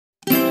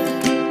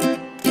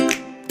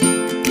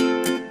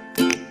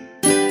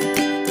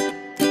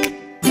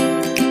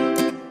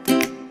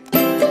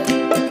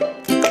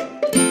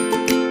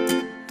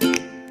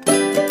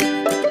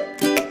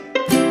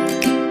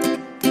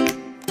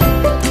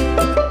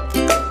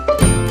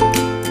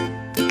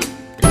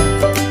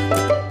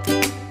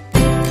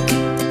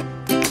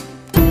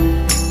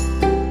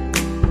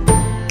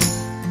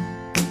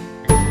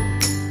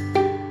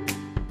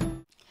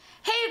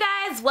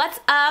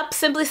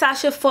Simply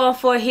Sasha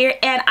 404 here,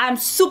 and I'm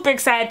super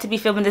excited to be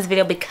filming this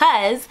video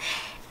because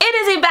it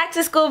is a back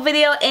to school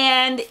video.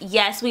 And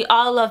yes, we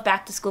all love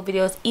back to school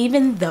videos,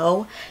 even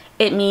though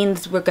it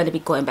means we're going to be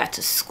going back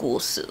to school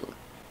soon.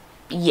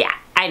 Yeah,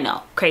 I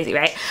know, crazy,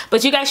 right?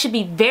 But you guys should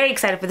be very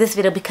excited for this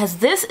video because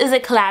this is a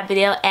collab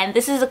video, and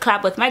this is a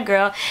collab with my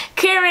girl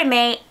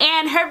Renee,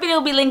 and her video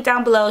will be linked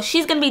down below.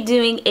 She's gonna be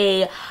doing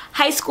a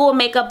high school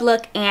makeup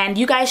look, and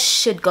you guys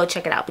should go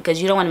check it out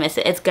because you don't want to miss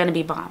it. It's gonna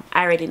be bomb.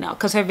 I already know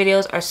because her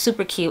videos are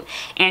super cute,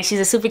 and she's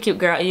a super cute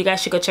girl, and you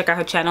guys should go check out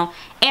her channel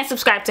and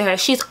subscribe to her.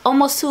 She's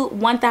almost to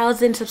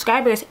 1,000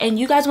 subscribers, and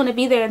you guys want to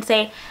be there and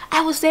say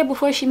I was there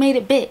before she made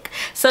it big.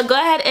 So go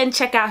ahead and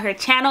check out her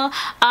channel.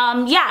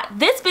 Yeah,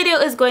 this video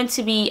is going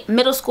to be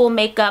middle school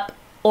makeup,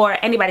 or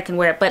anybody can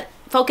wear it, but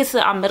focus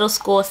on middle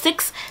school,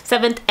 6th,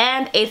 7th,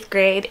 and 8th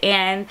grade.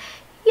 And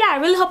yeah, I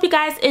really hope you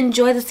guys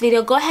enjoy this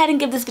video. Go ahead and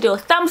give this video a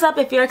thumbs up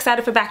if you're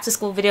excited for back to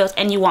school videos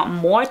and you want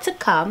more to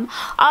come.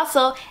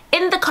 Also,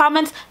 in the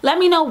comments, let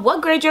me know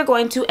what grade you're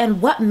going to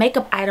and what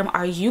makeup item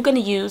are you going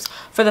to use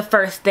for the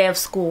first day of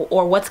school,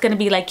 or what's going to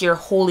be like your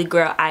holy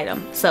grail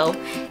item. So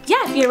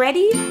yeah, if you're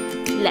ready,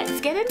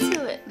 let's get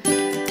into it.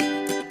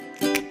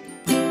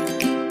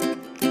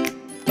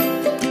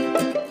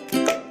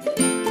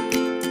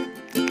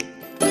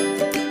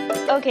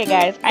 Okay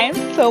guys, I am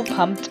so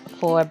pumped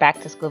for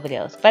back to school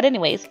videos. But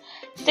anyways,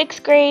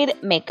 6th grade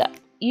makeup.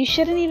 You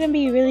shouldn't even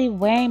be really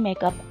wearing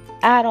makeup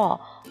at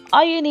all.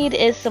 All you need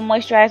is some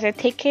moisturizer.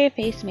 Take care of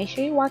your face. Make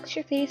sure you wash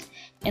your face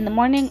in the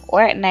morning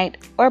or at night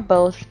or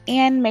both.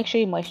 And make sure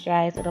you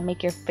moisturize. It'll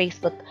make your face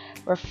look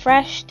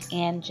refreshed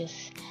and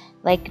just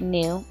like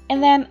new.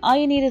 And then all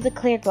you need is a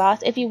clear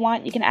gloss. If you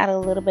want, you can add a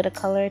little bit of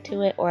color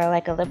to it, or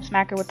like a lip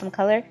smacker with some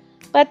color.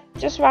 But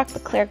just rock the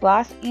clear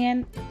gloss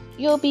and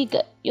you'll be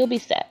good. You'll be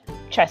set.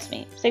 Trust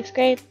me. 6th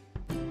grade,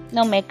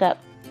 no makeup.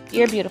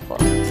 You're beautiful.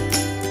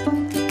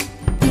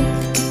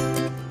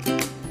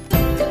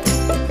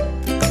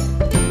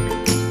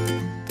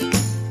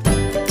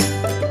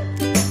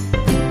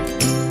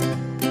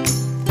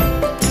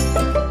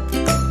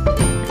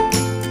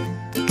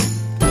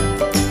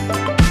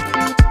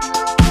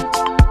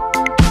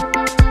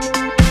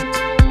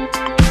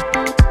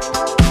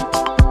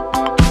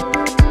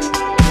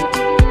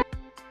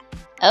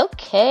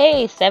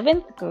 Okay,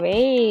 7th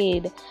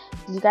grade.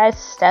 You guys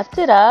stepped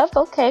it up.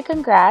 Okay,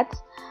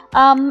 congrats.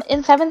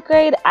 In 7th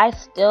grade, I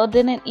still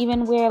didn't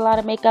even wear a lot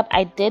of makeup.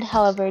 I did,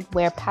 however,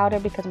 wear powder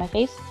because my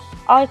face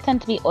always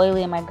tends to be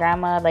oily, and my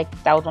grandma, like,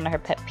 that was one of her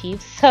pet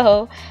peeves.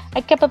 So I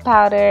kept a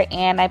powder,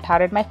 and I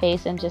powdered my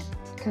face and just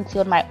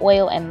concealed my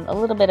oil and a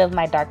little bit of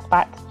my dark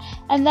spots.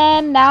 And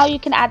then now you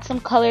can add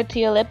some color to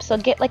your lips. So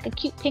get like a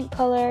cute pink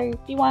color. If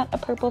you want a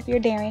purple, if you're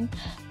daring,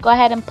 go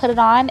ahead and put it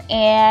on.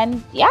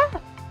 And yeah,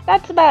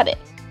 that's about it.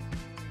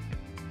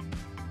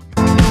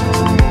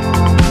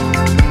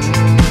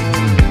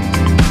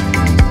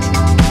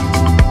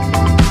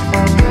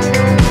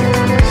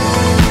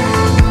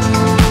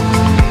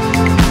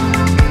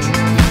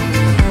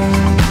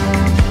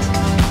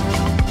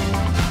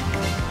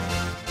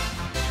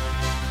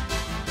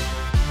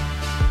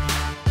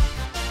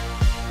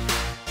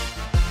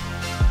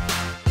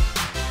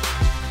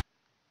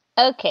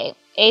 Okay,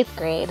 8th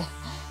grade.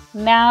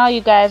 Now you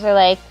guys are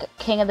like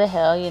king of the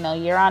hill, you know,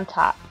 you're on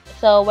top.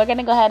 So we're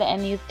gonna go ahead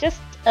and use just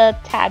a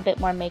tad bit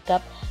more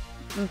makeup.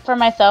 For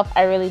myself,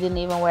 I really didn't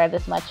even wear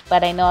this much,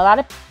 but I know a lot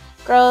of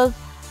girls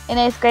in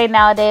 8th grade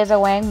nowadays are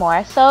wearing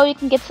more. So you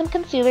can get some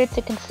concealer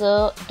to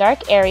conceal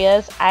dark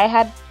areas. I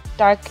had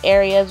dark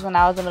areas when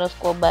I was in middle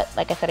school, but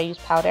like I said, I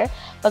used powder.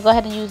 But go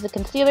ahead and use the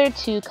concealer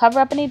to cover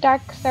up any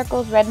dark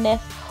circles,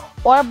 redness,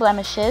 or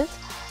blemishes.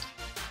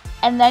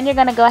 And then you're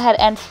going to go ahead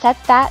and set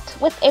that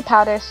with a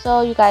powder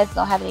so you guys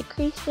don't have any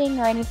creasing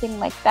or anything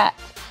like that.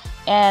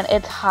 And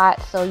it's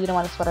hot, so you don't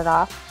want to sweat it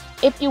off.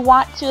 If you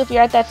want to, if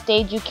you're at that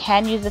stage, you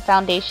can use the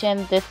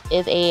foundation. This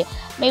is a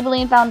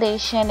Maybelline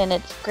foundation, and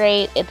it's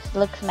great. It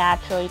looks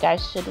natural. You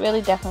guys should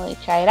really definitely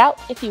try it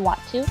out if you want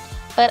to.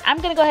 But I'm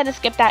going to go ahead and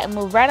skip that and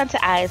move right onto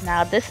eyes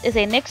now. This is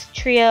a NYX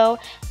Trio,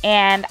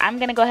 and I'm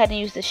going to go ahead and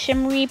use the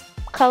shimmery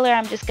color.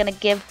 I'm just going to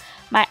give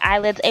my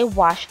eyelids a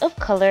wash of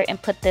color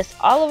and put this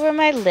all over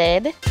my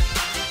lid.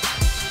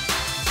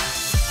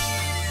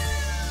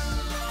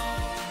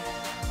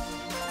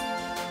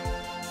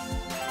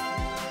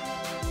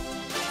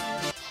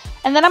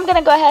 And then I'm going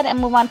to go ahead and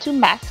move on to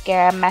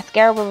mascara.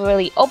 Mascara will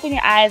really open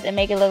your eyes and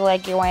make it look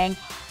like you're wearing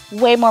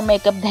way more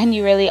makeup than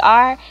you really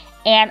are.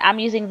 And I'm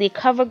using the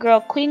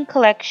CoverGirl Queen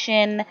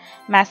Collection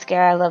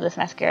mascara. I love this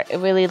mascara. It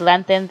really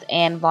lengthens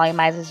and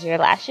volumizes your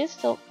lashes,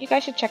 so you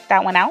guys should check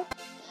that one out.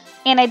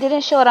 And I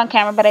didn't show it on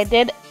camera, but I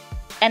did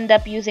end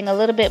up using a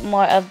little bit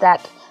more of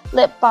that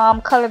lip balm,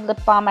 colored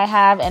lip balm I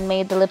have, and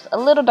made the lips a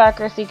little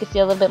darker so you can see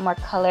a little bit more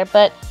color.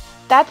 But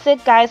that's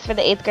it, guys, for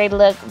the 8th grade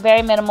look.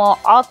 Very minimal.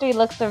 All 3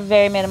 looks are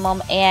very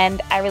minimum,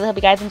 and I really hope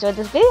you guys enjoyed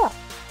this video.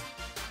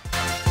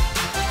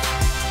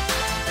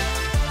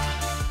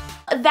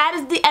 that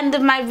is the end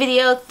of my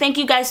video. Thank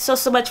you guys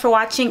so much for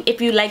watching.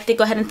 If you liked it,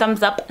 go ahead and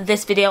thumbs up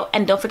this video,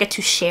 and don't forget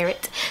to share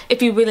it.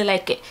 If you really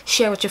like it,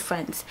 share with your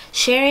friends.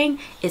 Sharing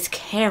is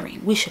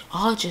caring. We should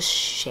all just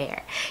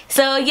share.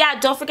 So yeah,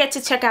 don't forget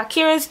to check out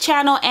Kira's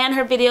channel and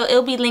her video.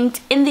 It'll be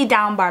linked in the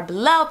down bar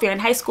below. If you're in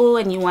high school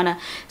and you want to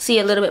see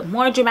a little bit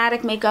more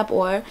dramatic makeup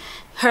or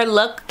her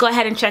look, go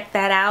ahead and check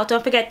that out.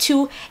 Don't forget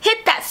to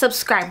hit that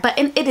subscribe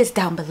button. It is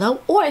down below,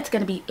 or it's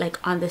gonna be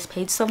like on this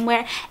page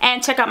somewhere.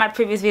 And check out my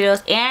previous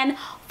videos and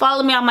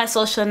follow me on my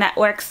social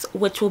networks,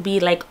 which will be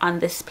like on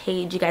this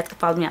page. You guys can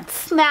follow me on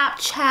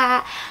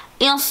Snapchat,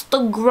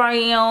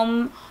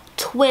 Instagram,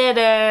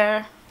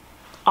 Twitter,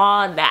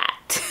 all that.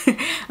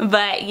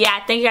 But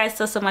yeah, thank you guys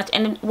so much.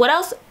 And what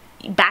else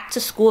back to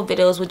school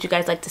videos would you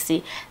guys like to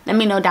see? Let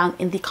me know down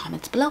in the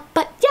comments below.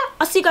 But yeah,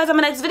 I'll see you guys on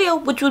my next video,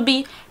 which would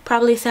be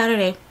probably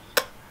Saturday.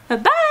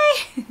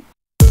 Bye.